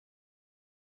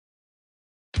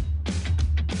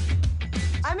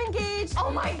engaged.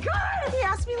 Oh my God! He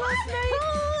asked me last night.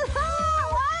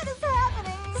 What is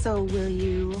happening? So will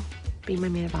you be my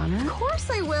maid of honor? Of course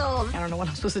I will. I don't know what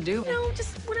I'm supposed to do. No,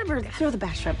 just whatever. Throw the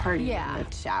bachelorette party. Yeah. In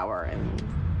the shower and.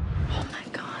 Oh my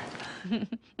God.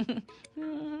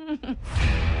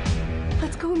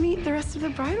 Let's go meet the rest of the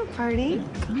bridal party.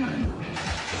 Come on.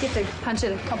 You have to punch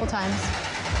it a couple times.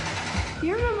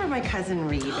 You remember my cousin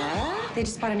Rita? They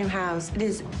just bought a new house. It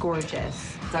is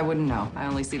gorgeous. I wouldn't know. I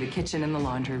only see the kitchen and the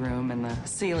laundry room and the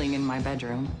ceiling in my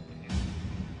bedroom.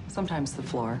 Sometimes the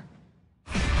floor.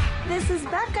 This is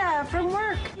Becca from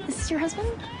work. This is your husband?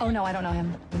 Oh, no, I don't know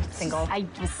him. I'm single. I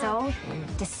was so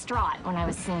distraught when I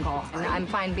was single. And I'm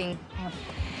fine being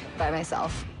by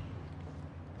myself.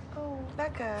 Oh,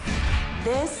 Becca.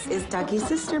 This is Dougie's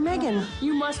sister, Megan.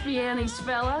 You must be Annie's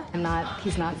fella. I'm not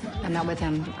with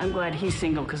him. I'm glad he's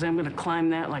single, because I'm gonna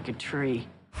climb that like a tree.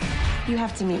 You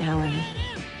have to meet Helen.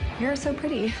 You're so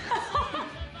pretty.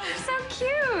 You're so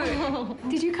cute.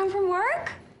 Did you come from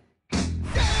work?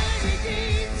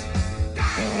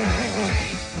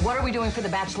 What are we doing for the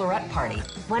bachelorette party?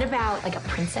 What about like a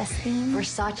princess theme?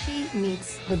 Versace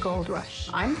meets the gold rush.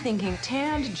 I'm thinking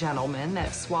tanned gentlemen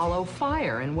that swallow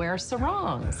fire and wear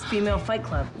sarongs. Female Fight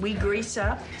Club. We grease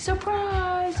up.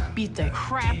 Surprise! Beat the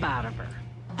crap out of her.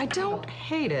 I don't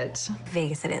hate it.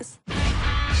 Vegas it is. I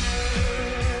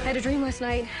had a dream last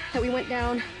night that we went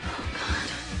down. Oh, God.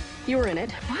 You were in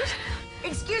it. What?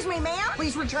 Excuse me, ma'am.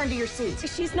 Please return to your seats.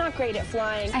 She's not great at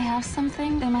flying. I have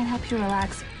something that might help you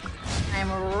relax.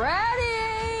 I'm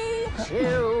ready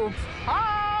to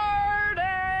party!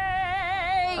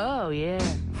 Oh, yeah.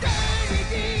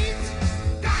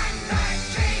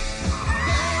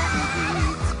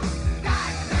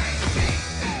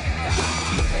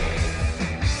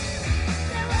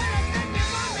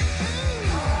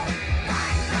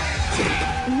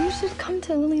 You should come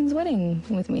to Lillian's wedding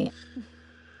with me.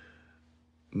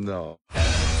 No.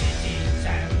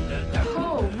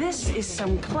 Oh, this is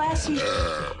some classy.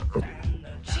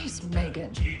 Jeez,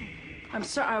 Megan. I'm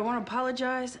sorry, I want to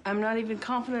apologize. I'm not even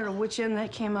confident of which end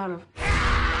that came out of.